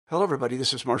Hello, everybody.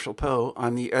 This is Marshall Poe.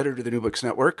 I'm the editor of the New Books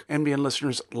Network. NBN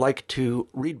listeners like to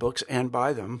read books and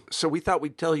buy them. So we thought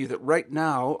we'd tell you that right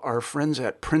now, our friends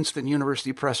at Princeton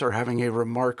University Press are having a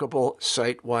remarkable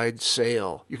site-wide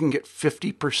sale. You can get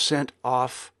 50%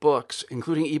 off books,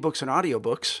 including ebooks and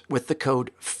audiobooks, with the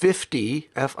code 50,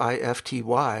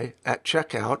 F-I-F-T-Y, at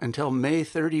checkout until May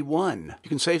 31. You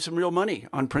can save some real money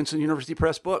on Princeton University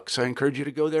Press books. I encourage you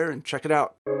to go there and check it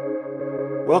out.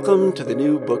 Welcome to the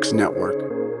New Books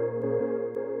Network.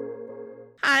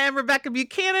 Hi, I'm Rebecca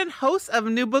Buchanan, host of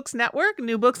New Books Network,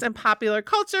 New Books and Popular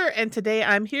Culture, and today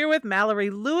I'm here with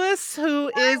Mallory Lewis,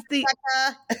 who is the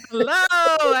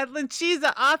and she's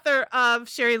the author of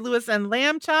Shari Lewis and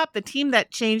Lamb Chop, the team that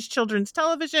changed children's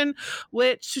television,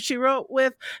 which she wrote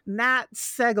with Nat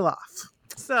Segaloff.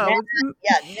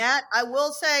 Nat, I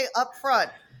will say up front,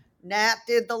 Nat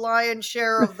did the lion's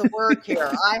share of the work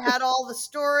here. I had all the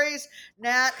stories.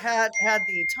 Nat had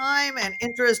the time and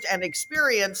interest and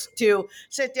experience to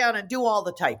sit down and do all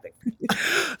the typing.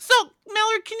 So,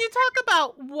 Mallory, can you talk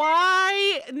about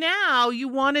why now you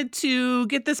wanted to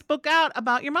get this book out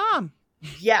about your mom?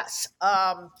 Yes.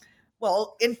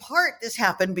 Well, in part, this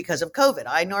happened because of COVID.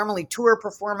 I normally tour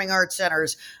performing arts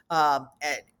centers,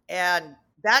 and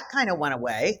that kind of went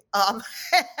away.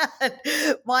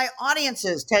 My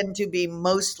audiences tend to be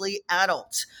mostly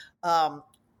adults,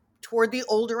 toward the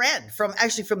older end, from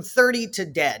 30 to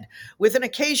dead, with an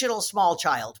occasional small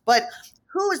child. But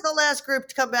who was the last group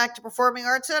to come back to performing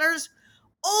arts centers?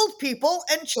 Old people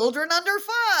and children under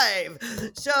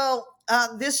 5. So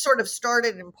this sort of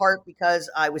started in part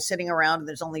because I was sitting around and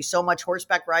there's only so much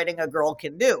horseback riding a girl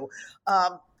can do.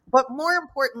 But more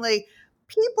importantly,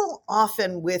 people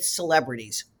often with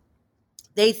celebrities,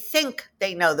 they think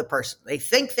they know the person. They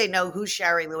think they know who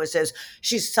Shari Lewis is.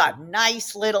 She's a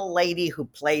nice little lady who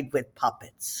played with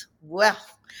puppets. Well,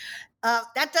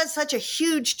 that does such a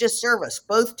huge disservice,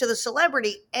 both to the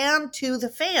celebrity and to the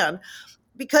fan,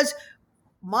 because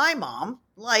my mom,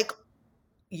 like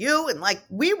you and like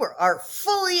we are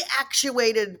fully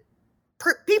actuated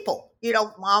people. You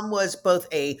know, Mom was both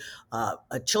a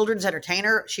children's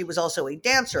entertainer. She was also a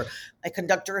dancer, a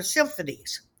conductor of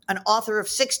symphonies, an author of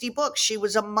 60 books. She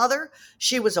was a mother.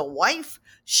 She was a wife.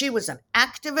 She was an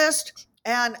activist.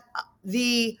 And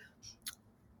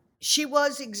she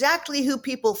was exactly who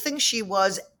people think she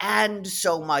was, and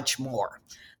so much more.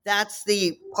 That's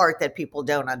the part that people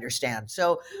don't understand.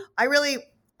 So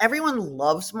everyone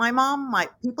loves my mom.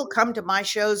 People come to my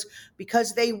shows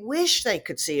because they wish they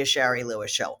could see a Shari Lewis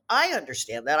show. I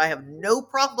understand that. I have no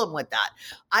problem with that.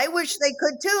 I wish they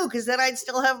could too, because then I'd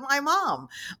still have my mom.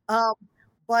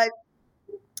 But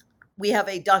we have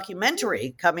a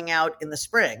documentary coming out in the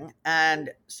spring. And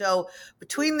so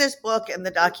between this book and the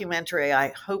documentary, I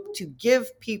hope to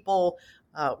give people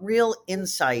real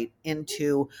insight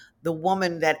into the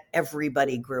woman that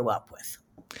everybody grew up with.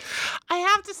 I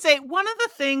have to say, one of the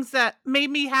things that made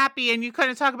me happy, and you kind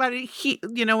of talk about it,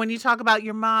 when you talk about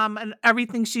your mom and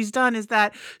everything she's done, is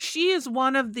that she is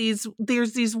one of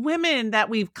there's these women that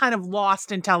we've kind of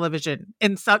lost in television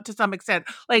to some extent,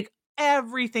 like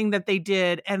everything that they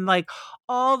did and like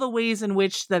all the ways in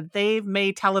which that they've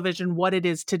made television what it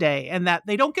is today, and that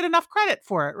they don't get enough credit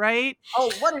for it, right?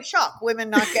 Oh, what a shock. Women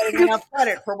not getting enough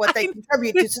credit for what they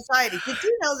contribute to society. Did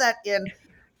you know that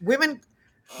women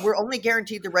were only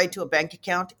guaranteed the right to a bank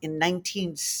account in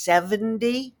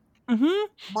 1970.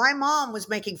 Mm-hmm. My mom was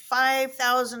making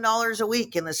 $5,000 a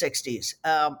week in the 60s.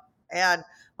 And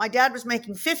my dad was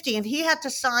making $50,000, and he had to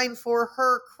sign for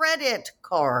her credit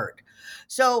card.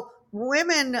 So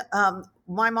women,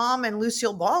 my mom and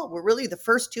Lucille Ball were really the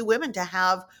first 2 women to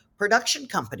have production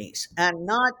companies and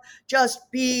not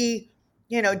just be,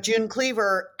 June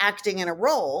Cleaver acting in a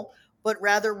role, but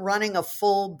rather running a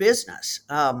full business.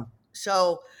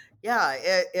 So,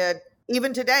 yeah,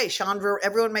 even today,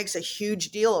 everyone makes a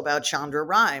huge deal about Shonda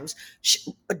Rhimes,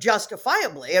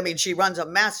 justifiably. I mean, she runs a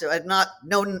massive, not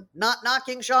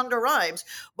knocking Shonda Rhimes,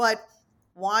 but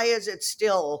why is it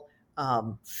still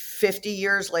 50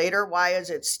 years later? Why is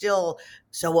it still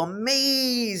so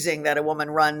amazing that a woman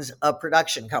runs a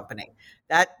production company?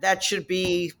 That should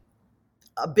be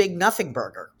a big nothing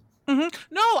burger. Mm-hmm.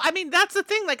 No, I mean, that's the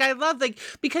thing. Like, I love,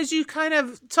 because you kind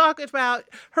of talk about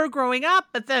her growing up,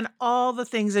 but then all the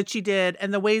things that she did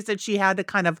and the ways that she had to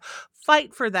kind of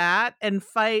fight for that and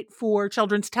fight for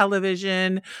children's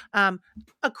television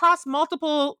across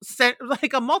multiple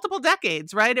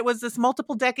decades, right? It was this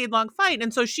multiple decade long fight.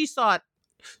 And so she saw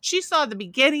the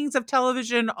beginnings of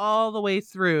television all the way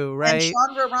through, right? And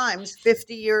Shonda Rhimes,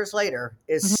 50 years later,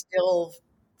 is still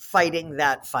fighting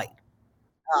that fight.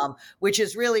 Which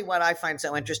is really what I find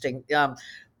so interesting.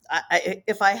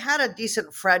 if I had a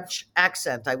decent French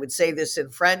accent, I would say this in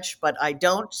French, but I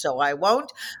don't, so I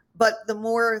won't. But the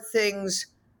more things,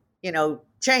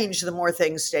 change, the more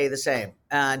things stay the same.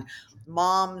 And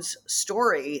Mom's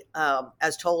story,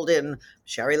 as told in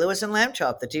Sherry Lewis and Lamb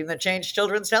Chop, the team that changed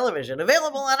children's television,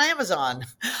 available on Amazon.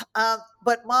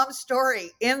 But Mom's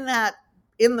story in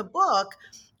the book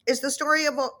is the story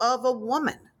of a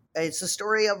woman. It's the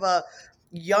story of a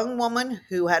young woman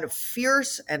who had a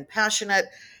fierce and passionate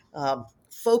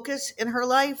focus in her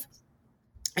life.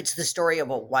 It's the story of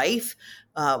a wife.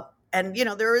 And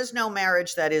there is no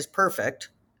marriage that is perfect,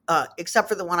 except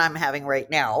for the one I'm having right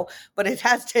now, but it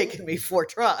has taken me 4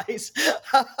 tries.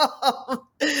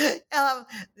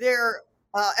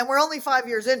 And we're only 5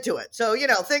 years into it. So,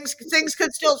 things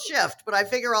could still shift, but I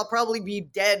figure I'll probably be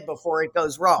dead before it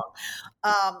goes wrong.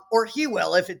 Or he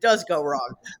will if it does go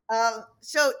wrong.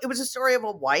 So it was a story of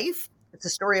a wife. It's a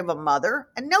story of a mother.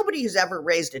 And nobody who's ever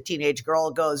raised a teenage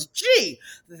girl goes, gee,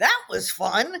 that was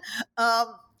fun.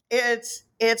 It's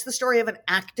the story of an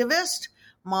activist.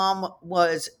 Mom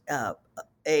was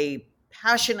a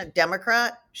passionate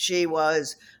Democrat. She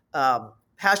was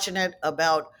passionate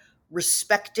about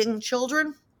respecting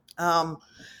children.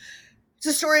 It's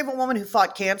a story of a woman who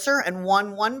fought cancer and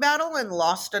won one battle and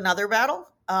lost another battle.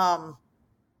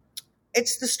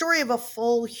 It's the story of a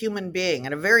full human being,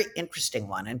 and a very interesting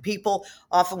one. And people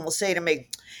often will say to me,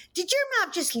 did your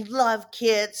mom just love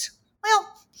kids? Well,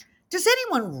 does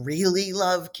anyone really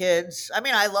love kids? I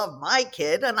mean, I love my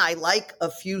kid, and I like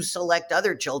a few select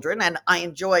other children, and I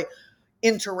enjoy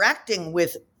interacting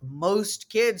with most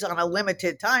kids on a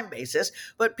limited time basis.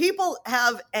 But people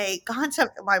have a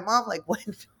concept that my mom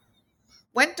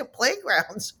went to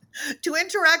playgrounds to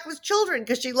interact with children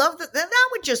because she loved it. Then that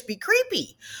would just be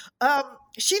creepy.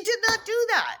 She did not do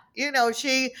that.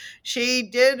 She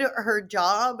did her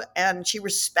job, and she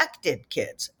respected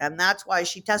kids. And that's why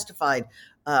she testified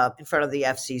in front of the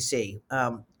FCC,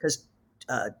 because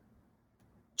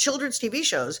children's TV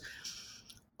shows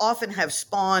often have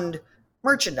spawned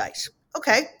merchandise.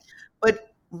 Okay.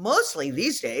 But mostly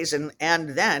these days and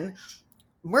then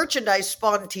merchandise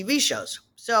spawned TV shows.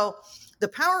 So the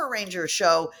Power Rangers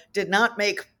show did not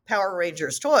make Power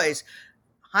Rangers toys.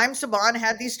 Haim Saban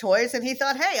had these toys, and he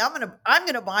thought, hey, I'm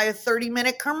gonna buy a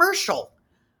 30-minute commercial,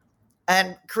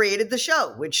 and created the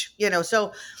show, which,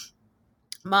 so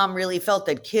Mom really felt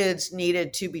that kids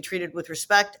needed to be treated with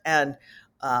respect, and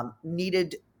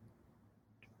needed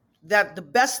that the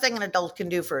best thing an adult can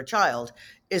do for a child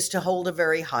is to hold a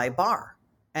very high bar.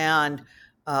 And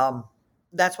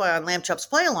that's why on Lamb Chop's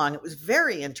Play Along, it was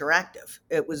very interactive.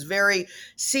 It was very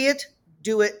see it,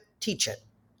 do it, teach it.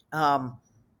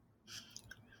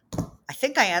 I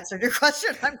think I answered your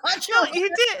question. I'm not sure. No, you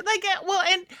did.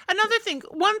 And another thing,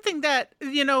 one thing that,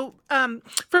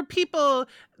 for people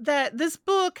that this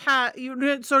book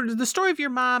sort of the story of your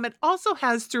mom, it also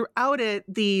has throughout it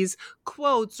these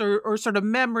quotes or sort of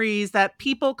memories that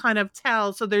people kind of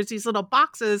tell. So there's these little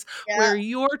boxes where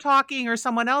you're talking or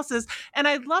someone else is. And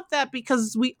I love that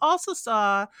because we also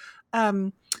saw,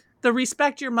 the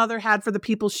respect your mother had for the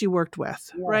people she worked with,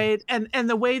 right? And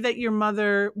the way that your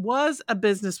mother was a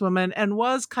businesswoman and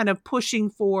was kind of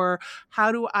pushing for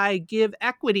how do I give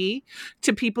equity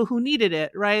to people who needed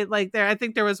it, right? I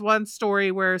think there was one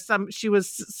story where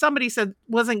somebody said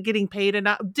wasn't getting paid and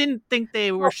didn't think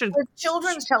they were. For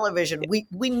children's television,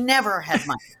 we never had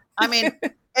money. I mean,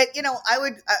 I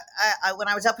when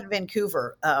I was up in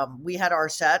Vancouver, we had our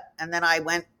set, and then I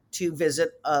went to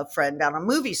visit a friend on a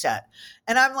movie set.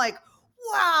 And I'm like,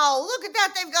 wow, look at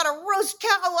that. They've got a roast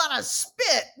cow on a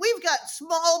spit. We've got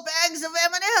small bags of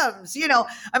M&Ms.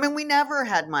 We never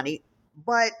had money.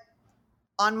 But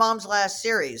on Mom's last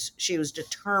series, she was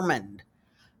determined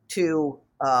to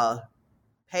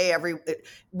pay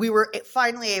we were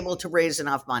finally able to raise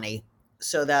enough money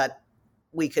so that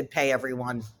we could pay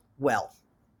everyone well.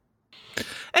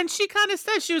 And she kind of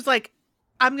said, she was like,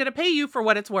 I'm going to pay you for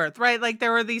what it's worth, right?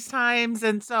 There were these times.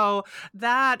 And so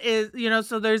that is,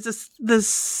 so there's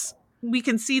this, we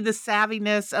can see the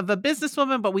savviness of a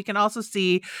businesswoman, but we can also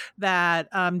see that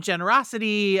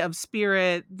generosity of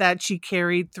spirit that she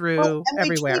carried through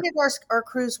everywhere. We treated our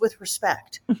crews with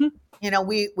respect. Mm-hmm.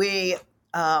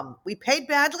 We paid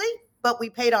badly, but we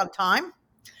paid on time.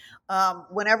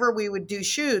 Whenever we would do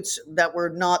shoots that were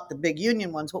not the big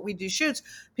union ones, but we do shoots,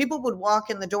 people would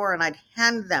walk in the door and I'd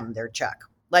hand them their check.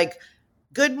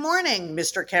 Good morning,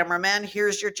 Mr. Cameraman,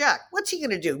 here's your check. What's he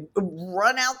going to do?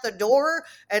 Run out the door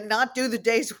and not do the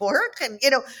day's work? And,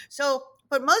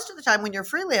 but most of the time when you're a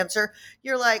freelancer,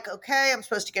 you're like, okay, I'm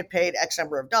supposed to get paid X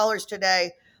number of dollars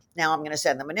today. Now I'm going to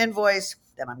send them an invoice.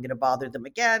 Then I'm going to bother them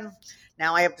again.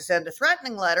 Now I have to send a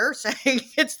threatening letter saying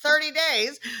it's 30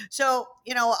 days. So,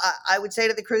 I would say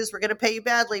to the crews, we're going to pay you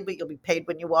badly, but you'll be paid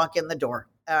when you walk in the door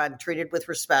and treated with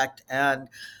respect. And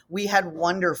we had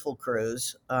wonderful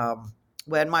crews.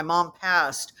 When my mom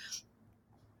passed,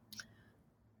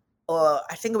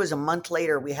 I think it was a month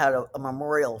later, we had a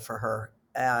memorial for her.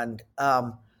 And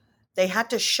they had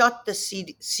to shut the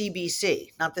CBC,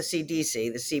 not the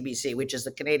CDC, the CBC, which is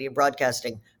the Canadian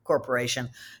Broadcasting Corporation,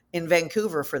 in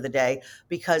Vancouver for the day,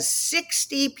 because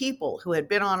 60 people who had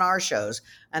been on our shows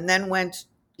and then went,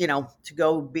 to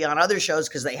go be on other shows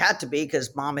because they had to be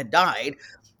because mom had died,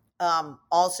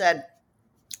 all said,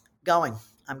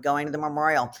 I'm going to the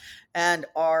memorial. And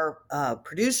our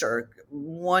producer,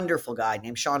 wonderful guy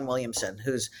named Sean Williamson,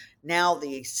 who's now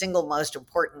the single most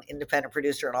important independent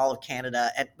producer in all of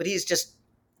Canada, but he's just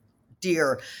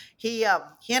dear. He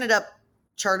ended up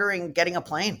getting a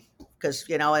plane because,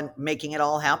 and making it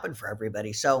all happen for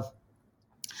everybody. So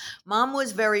mom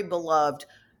was very beloved,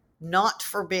 not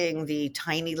for being the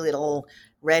tiny little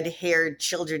red-haired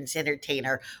children's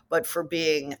entertainer, but for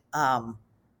being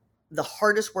the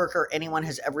hardest worker anyone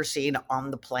has ever seen on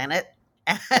the planet,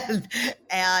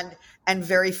 and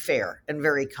very fair and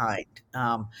very kind.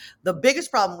 The biggest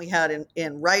problem we had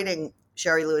in writing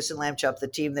Shari Lewis and Lamb Chop, the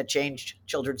team that changed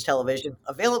children's television,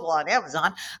 available on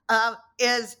Amazon,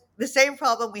 is the same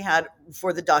problem we had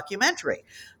for the documentary.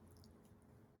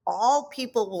 All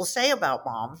people will say about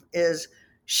mom is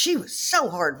she was so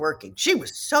hardworking. She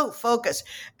was so focused.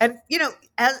 And,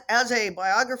 as a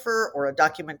biographer or a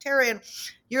documentarian,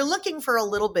 you're looking for a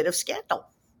little bit of scandal.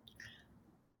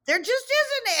 There just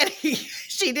isn't any.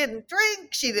 She didn't drink.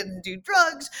 She didn't do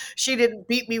drugs. She didn't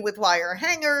beat me with wire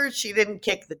hangers. She didn't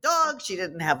kick the dog. She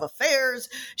didn't have affairs.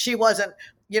 She wasn't,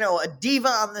 a diva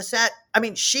on the set. I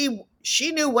mean, she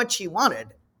knew what she wanted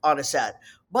on a set,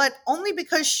 but only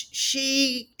because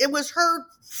it was her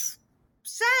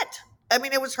set. I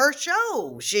mean, it was her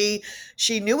show. She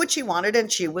knew what she wanted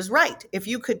and she was right. If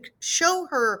you could show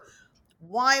her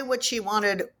why what she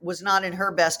wanted was not in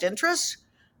her best interest,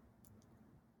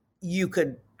 you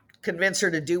could convince her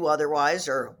to do otherwise,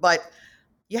 but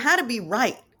you had to be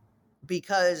right,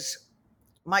 because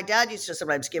my dad used to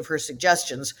sometimes give her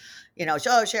suggestions,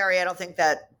 oh, Shari, I don't think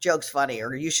that joke's funny,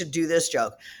 or you should do this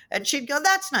joke. And she'd go,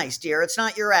 that's nice, dear. It's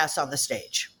not your ass on the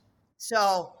stage.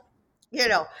 So,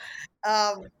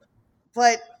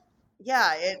 but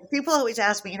yeah, people always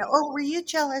ask me, oh, were you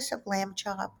jealous of Lamb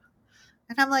Chop?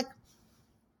 And I'm like,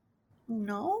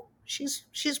 no, she's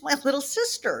my little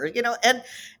sister, and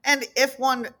if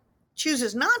one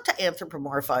chooses not to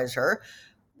anthropomorphize her,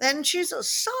 then she's a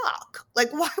sock.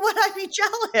 Like, why would I be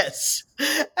jealous?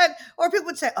 Or people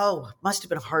would say, oh, it must have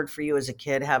been hard for you as a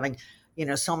kid having,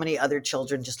 so many other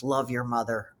children just love your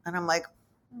mother. And I'm like,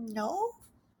 no.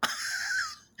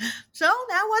 So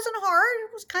that wasn't hard.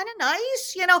 It was kind of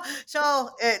nice, So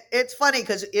it's funny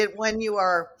because when you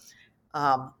are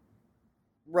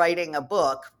writing a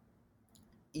book,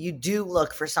 you do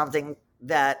look for something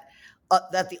that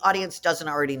the audience doesn't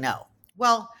already know.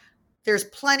 Well, there's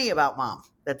plenty about mom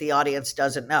that the audience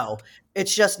doesn't know.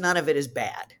 It's just none of it is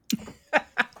bad.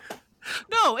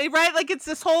 No, right? Like, it's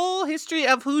this whole history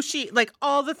of who like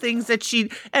all the things that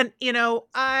and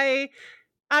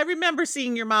I remember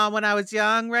seeing your mom when I was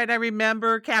young, right? I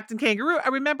remember Captain Kangaroo. I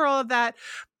remember all of that,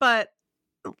 but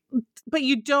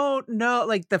you don't know,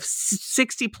 like, the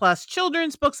 60 plus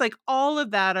children's books, like all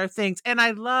of that are things. And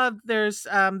I love, there's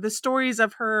the stories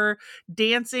of her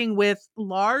dancing with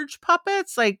large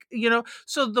puppets, like,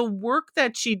 so the work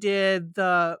that she did,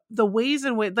 the ways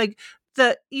in which, like,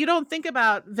 you don't think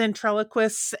about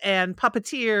ventriloquists and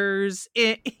puppeteers,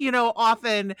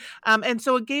 often. And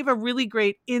so it gave a really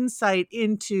great insight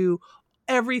into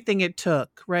everything it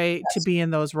took, right, to be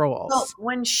in those roles. Well,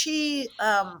 when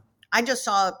I just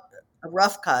saw a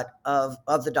rough cut of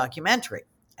the documentary,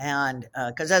 and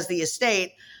because as the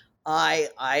estate, I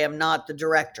am not the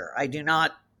director. I do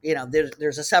not,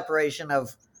 there's a separation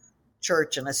of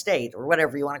church and estate, or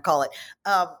whatever you want to call it.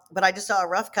 But I just saw a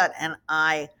rough cut, and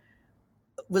I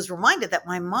was reminded that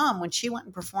my mom, when she went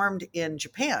and performed in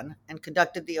Japan and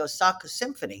conducted the Osaka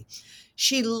Symphony,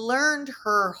 she learned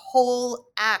her whole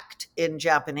act in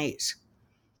Japanese.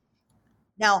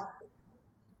 Now,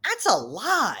 that's a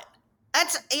lot.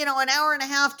 That's, an hour and a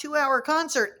half, 2-hour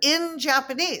concert in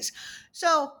Japanese.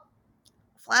 So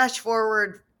flash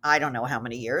forward, I don't know how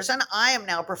many years, and I am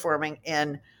now performing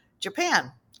in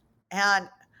Japan. And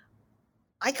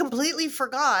I completely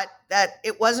forgot that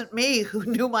it wasn't me who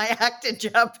knew my act in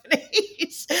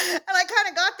Japanese. And I kind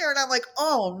of got there and I'm like,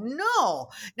 oh no.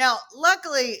 Now,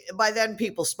 luckily by then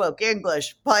people spoke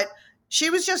English, but she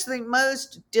was just the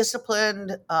most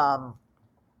disciplined,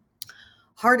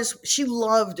 hardest. She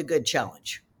loved a good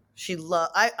challenge.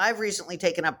 I've recently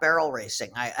taken up barrel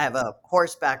racing. I have a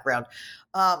horse background,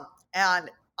 and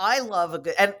I love a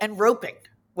good and roping,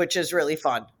 which is really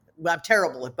fun. I'm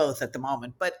terrible at both at the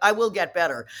moment, but I will get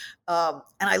better. And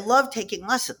I love taking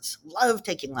lessons. Love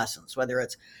taking lessons, whether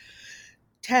it's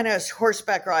tennis,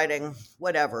 horseback riding,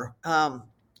 whatever.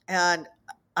 And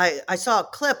I saw a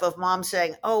clip of mom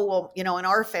saying, "Oh, well, in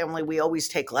our family, we always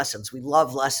take lessons. We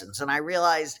love lessons." And I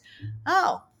realized,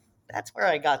 oh, that's where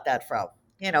I got that from.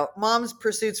 Mom's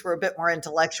pursuits were a bit more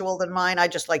intellectual than mine. I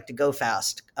just like to go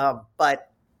fast. But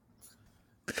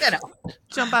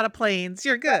jump out of planes.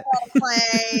 You're good.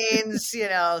 Planes,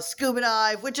 scuba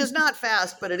dive, which is not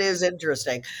fast, but it is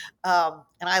interesting.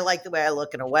 And I like the way I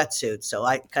look in a wetsuit, so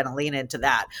I kind of lean into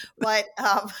that. But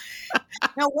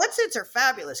wetsuits are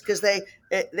fabulous because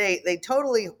they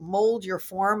totally mold your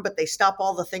form, but they stop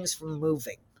all the things from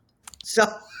moving. So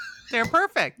they're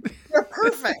perfect. They're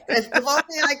perfect. If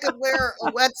only I could wear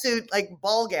a wetsuit like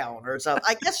ball gown or something.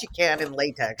 I guess you can in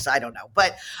latex. I don't know,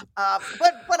 but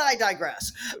I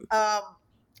digress.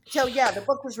 So yeah, the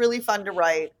book was really fun to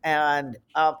write, and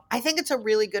I think it's a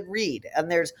really good read. And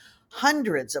there's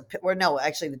hundreds of,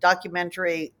 actually, the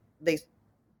documentary.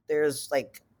 There's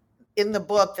like in the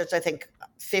book. There's I think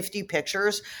 50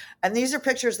 pictures, and these are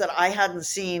pictures that I hadn't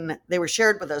seen. They were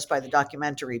shared with us by the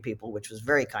documentary people, which was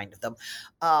very kind of them.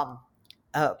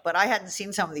 But I hadn't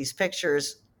seen some of these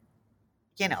pictures,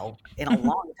 in a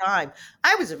long time.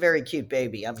 I was a very cute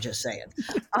baby. I'm just saying.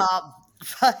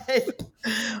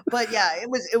 But yeah,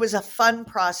 it was a fun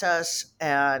process,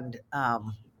 and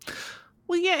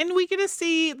well, yeah, and we get to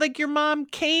see like your mom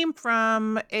came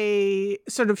from a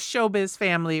sort of showbiz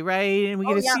family, right? And we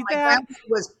get to see my that. grandpa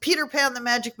was Peter Pan the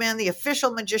Magic Man, the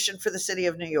official magician for the city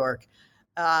of New York,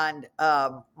 and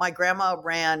my grandma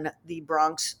ran the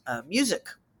Bronx music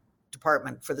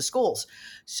department for the schools.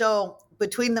 So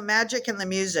between the magic and the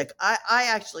music, I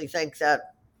actually think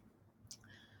that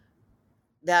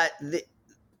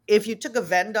if you took a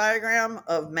Venn diagram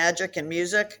of magic and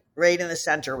music, right in the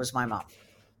center was my mom.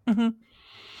 Mm-hmm.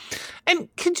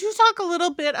 And could you talk a little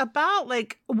bit about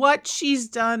like what she's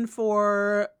done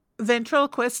for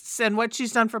ventriloquists and what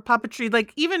she's done for puppetry?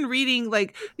 Like even reading,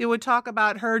 like it would talk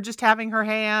about her just having her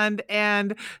hand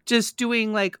and just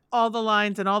doing like all the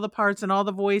lines and all the parts and all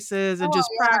the voices and just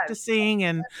practicing.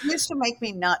 And it used to make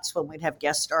me nuts when we'd have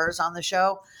guest stars on the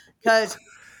show because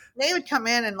they would come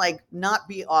in and like not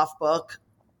be off book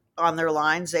on their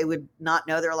lines. They would not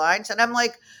know their lines. And I'm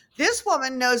like, this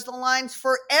woman knows the lines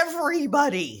for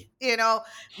everybody,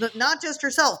 not just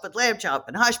herself, but Lamb Chop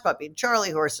and Hush Puppy and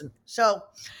Charlie Horse. And so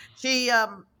she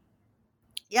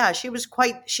was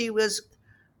quite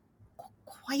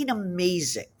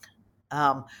amazing.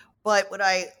 But what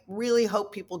I really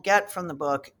hope people get from the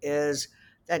book is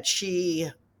that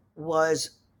she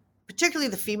was, particularly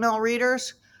the female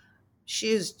readers, she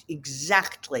is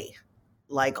exactly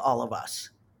like all of us.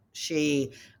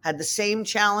 She had the same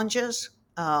challenges,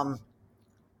 the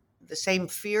same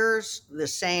fears, the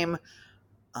same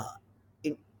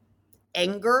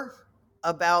anger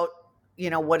about,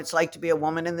 what it's like to be a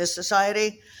woman in this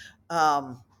society.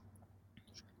 And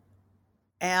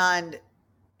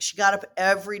she got up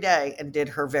every day and did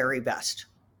her very best,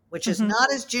 which is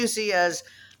not as juicy as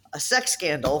a sex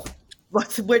scandal,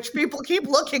 which people keep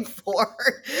looking for.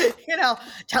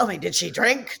 Tell me, did she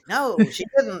drink? No, she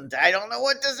didn't. I don't know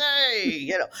what to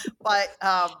say.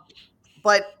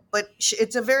 But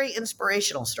it's a very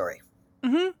inspirational story.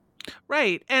 Mm-hmm.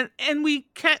 Right, and we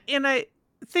can, and I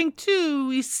think too,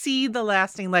 we see the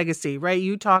lasting legacy. Right,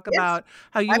 you talk about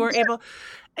how you were able.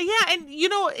 Yeah, and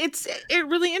it's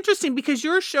really interesting because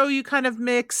your show, you kind of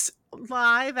mix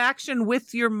live action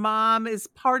with your mom is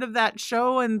part of that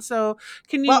show. And so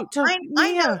can you tell me?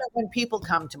 I know that when people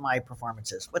come to my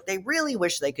performances, what they really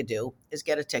wish they could do is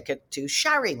get a ticket to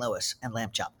Shari Lewis and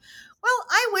Lamb Chop. Well,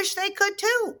 I wish they could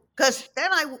too, because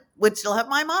then I would still have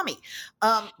my mommy.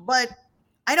 But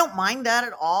I don't mind that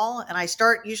at all. And I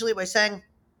start usually by saying,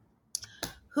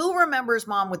 who remembers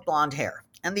mom with blonde hair?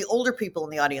 And the older people in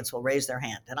the audience will raise their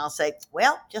hand. And I'll say,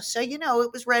 well, just so you know,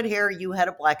 it was red hair. You had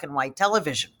a black and white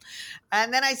television.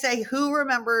 And then I say, who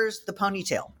remembers the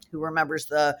ponytail? Who remembers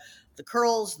the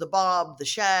curls, the bob, the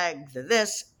shag, the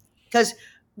this? Because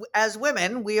as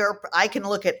women, I can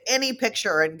look at any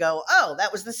picture and go, oh,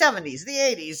 that was the 70s, the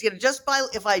 80s,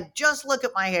 if I just look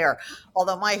at my hair,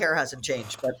 although my hair hasn't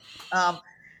changed. But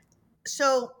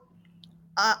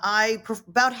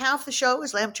about half the show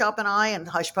is Lamb Chop and I and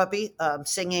Hush Puppy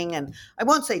singing, and I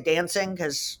won't say dancing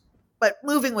because but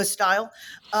moving with style.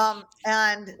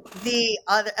 And the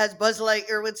other, as Buzz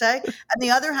Lightyear would say, and the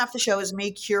other half of the show is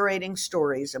me curating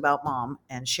stories about mom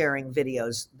and sharing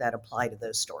videos that apply to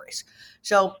those stories.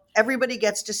 So everybody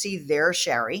gets to see their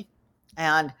Sherry,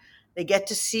 and they get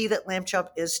to see that Lamb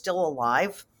Chop is still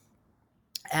alive.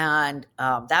 And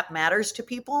that matters to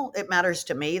people. It matters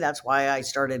to me. That's why I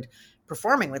started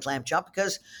performing with Lamb Chop,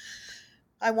 because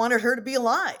I wanted her to be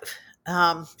alive.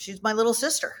 She's my little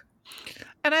sister.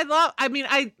 And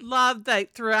I love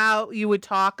that throughout you would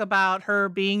talk about her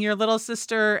being your little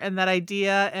sister and that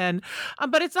idea. And,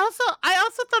 but I also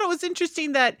thought it was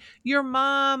interesting that your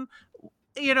mom,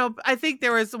 I think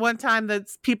there was one time that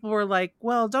people were like,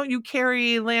 well, don't you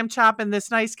carry Lamb Chop in this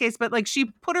nice case? But like she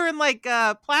put her in like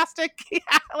plastic. Yeah,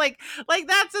 like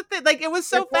that's the thing. Like it was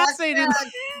so fascinating.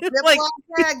 Like,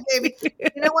 bag, baby.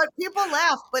 You know what? People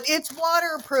laugh, but it's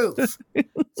waterproof.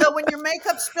 So when your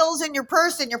makeup spills in your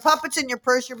purse and your puppet's in your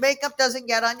purse, your makeup doesn't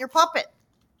get on your puppet.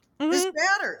 Mm-hmm. This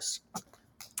matters.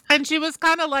 And she was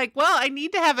kind of like, well, I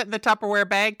need to have it in the Tupperware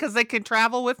bag because they can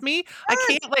travel with me. Yes. I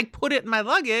can't like put it in my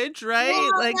luggage, right?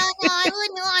 No, like, no, I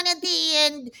wouldn't want to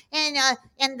be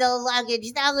in the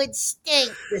luggage. That would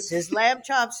stink. This is Lamb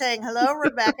Chop saying, hello,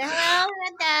 Rebecca. Hello,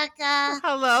 Rebecca.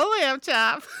 Hello, Lamb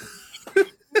Chop.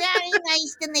 Very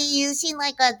nice to meet you. You seem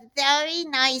like a very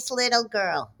nice little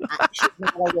girl. She's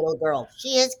not a little girl.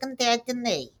 She is compared to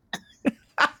me.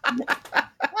 Well,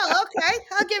 okay.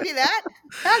 I'll give you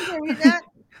that.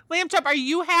 Lamb Chop, are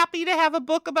you happy to have a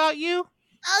book about you?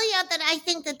 Oh, yeah, but I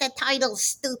think that the title's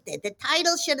stupid. The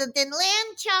title should have been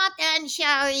Lamb Chop and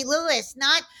Shari Lewis,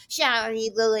 not Shari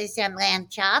Lewis and Lamb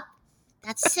Chop.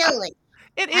 That's silly.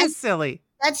 It is silly.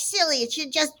 That's silly. It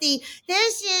should just be,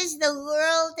 this is the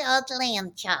world of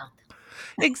Lamb Chop.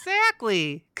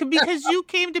 Exactly. Because you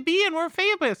came to be and were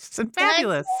famous and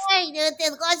fabulous. That's right.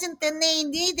 It wasn't the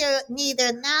name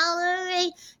neither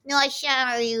Mallory nor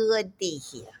Shari would be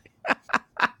here.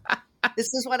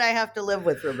 This is what I have to live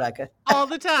with, Rebecca. All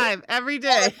the time, every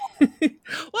day.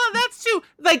 Well, that's true.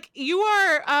 Like you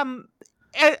are,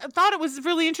 I thought it was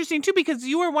really interesting too, because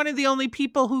you are one of the only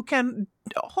people who can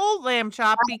hold Lamb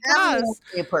Chop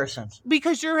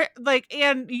because you're like,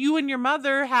 and you and your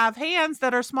mother have hands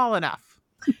that are small enough.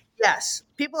 Yes.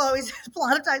 A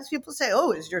lot of times people say,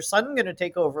 oh, is your son going to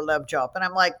take over Lamb Chop? And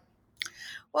I'm like,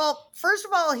 well, first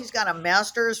of all, he's got a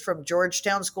master's from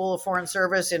Georgetown School of Foreign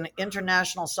Service in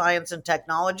International Science and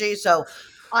Technology. So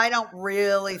I don't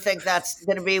really think that's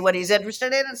going to be what he's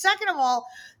interested in. And second of all,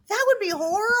 that would be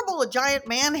horrible. A giant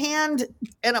man hand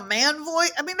and a man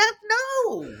voice. I mean,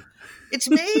 no, it's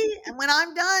me. And when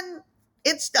I'm done,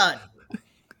 it's done.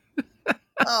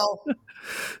 Oh.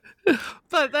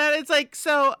 But that it's like,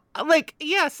 so like,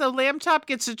 yeah, so Lamb Chop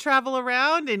gets to travel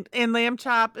around and Lamb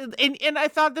Chop. And I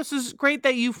thought this was great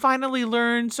that you finally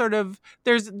learned sort of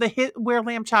there's the hit where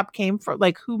Lamb Chop came from,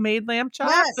 like who made Lamb Chop.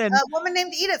 Yes, a woman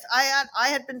named Edith. I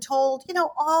had been told,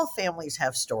 all families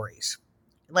have stories.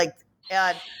 Like,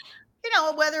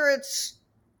 whether it's,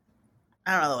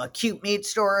 I don't know, a cute meat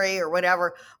story or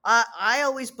whatever. I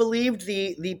always believed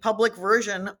the public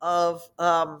version of,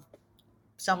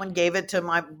 someone gave it to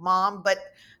my mom, but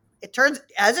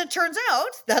as it turns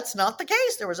out, that's not the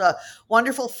case. There was a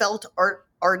wonderful felt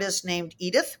artist named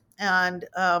Edith, and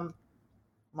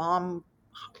mom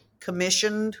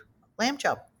commissioned Lamb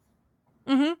Chop.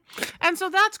 Mm-hmm. And so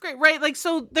that's great, right? Like,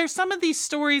 so there's some of these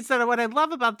stories that what I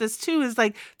love about this too is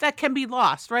like that can be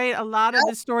lost, right? A lot of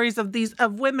the stories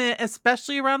of women,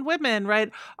 especially around women,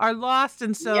 right, are lost.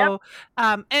 And so,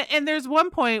 and there's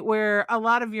one point where a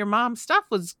lot of your mom's stuff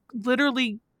was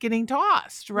literally getting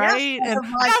tossed, right? Yes, and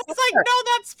I was like,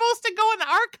 no, that's supposed to go in the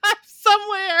archive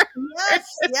somewhere. Yes,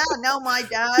 yeah, no, my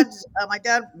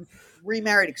dad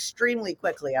remarried extremely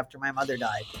quickly after my mother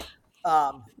died,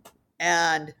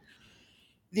 and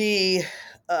the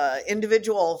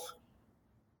individual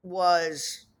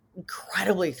was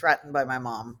incredibly threatened by my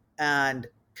mom and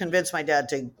convinced my dad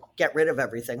to get rid of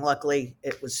everything. Luckily,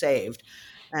 it was saved.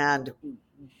 And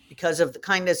because of the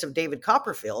kindness of David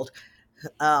Copperfield,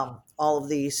 all of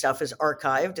the stuff is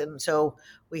archived. And so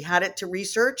we had it to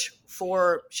research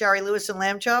for Shari Lewis and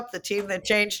Lamb Chop, the team that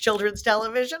changed children's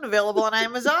television, available on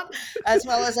Amazon, as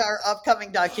well as our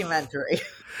upcoming documentary.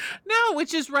 No,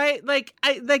 which is right. Like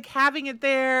I like having it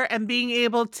there and being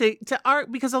able to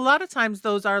art, because a lot of times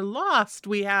those are lost.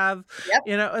 We have,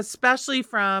 especially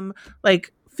from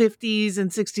like 50s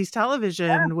and 60s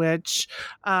television, which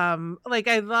like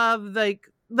I love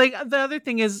like the other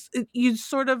thing is you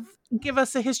sort of give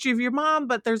us a history of your mom,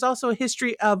 but there's also a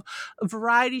history of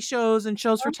variety shows and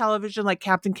shows for television like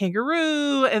Captain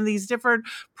Kangaroo and these different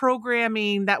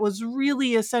programming that was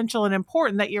really essential and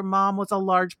important that your mom was a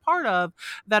large part of,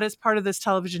 that is part of this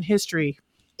television history.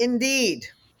 Indeed.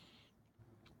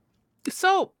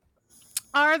 So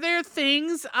are there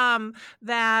things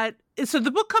that, so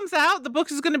the book comes out, the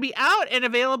book is going to be out and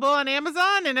available on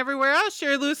Amazon and everywhere else,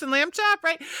 Shari Lewis and Lamb Chop,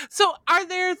 right? So are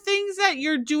there things that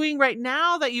you're doing right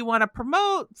now that you want to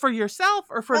promote for yourself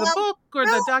or for the book or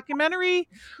the documentary?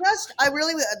 Yes, I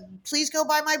really, please go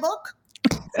buy my book.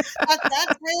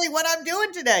 That's really what I'm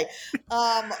doing today.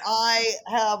 I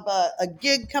have a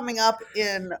gig coming up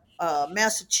in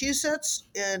Massachusetts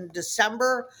in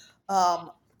December.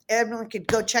 Everyone could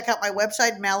go check out my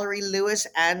website, Mallory Lewis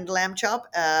and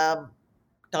lambchop.com.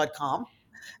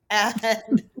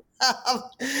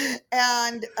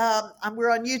 We're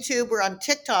on YouTube. We're on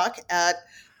TikTok at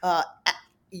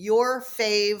Your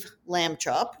Fave Lamb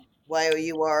Chop,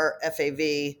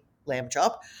 YOURFAV Lamb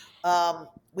Chop.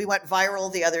 We went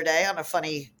viral the other day on a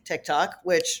funny TikTok,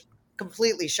 which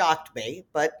completely shocked me,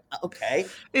 but okay.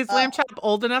 Is Lamb Chop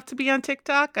old enough to be on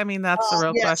TikTok? I mean, that's the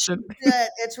real question.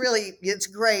 It's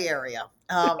gray area.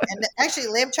 And actually,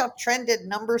 Lamb Chop trended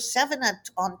number 7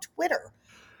 on Twitter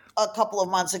a couple of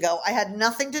months ago. I had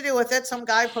nothing to do with it. Some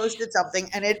guy posted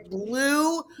something, and it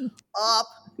blew up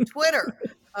Twitter.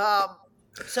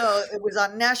 So it was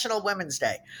on National Women's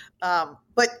Day.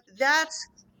 But that's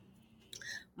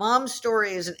Mom's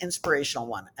story is an inspirational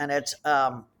one, and it's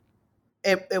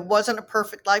it wasn't a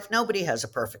perfect life. Nobody has a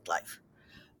perfect life.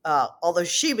 Although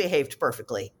she behaved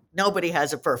perfectly, nobody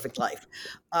has a perfect life.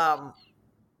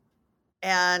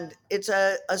 And it's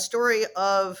a story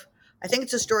of, I think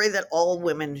it's a story that all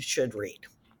women should read.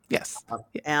 Yes.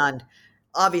 And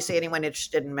obviously anyone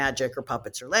interested in magic or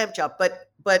puppets or Lamb Chop,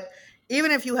 but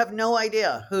even if you have no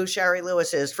idea who Shari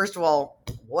Lewis is, first of all,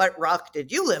 what rock did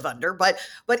you live under? But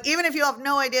even if you have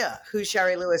no idea who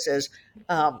Shari Lewis is,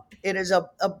 it is a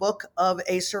book of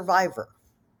a survivor.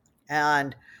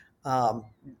 And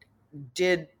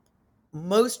did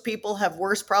most people have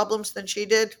worse problems than she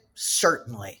did?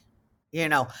 Certainly. You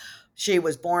know, she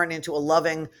was born into a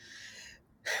loving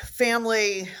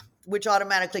family, which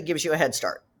automatically gives you a head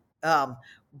start.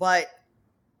 But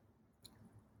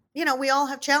you know, we all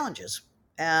have challenges.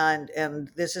 And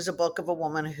this is a book of a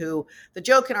woman who, the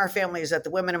joke in our family is that the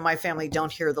women in my family don't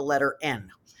hear the letter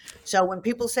N. So when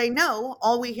people say no,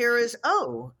 all we hear is,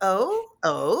 oh,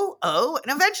 and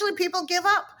eventually people give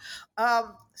up.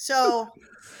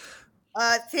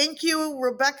 Thank you,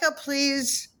 Rebecca.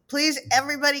 Please,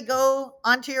 everybody go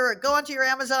onto your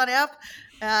Amazon app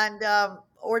and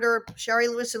order Shari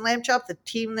Lewis and Lamb Chop, the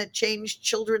team that changed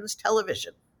children's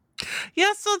television.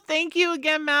 Yes, so thank you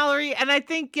again, Mallory. And I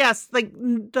think, yes, like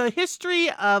the history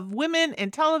of women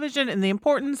in television and the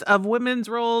importance of women's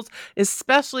roles,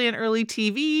 especially in early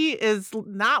TV, is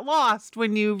not lost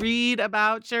when you read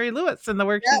about Shari Lewis and the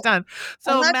work she's done.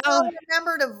 So let's all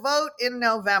remember to vote in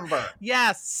November.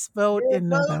 Yes, vote in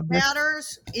November. Vote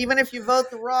matters. Even if you vote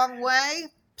the wrong way,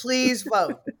 please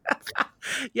vote.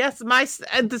 Yes,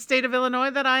 the state of Illinois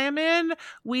that I am in,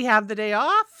 we have the day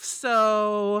off.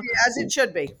 So as it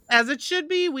should be. As it should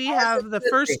be. We have the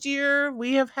first year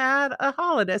we have had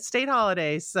a state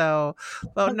holiday. So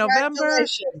vote November.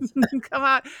 Come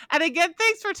on. And again,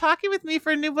 thanks for talking with me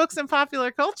for New Books in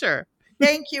Popular Culture.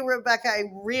 Thank you, Rebecca. I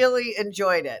really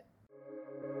enjoyed it.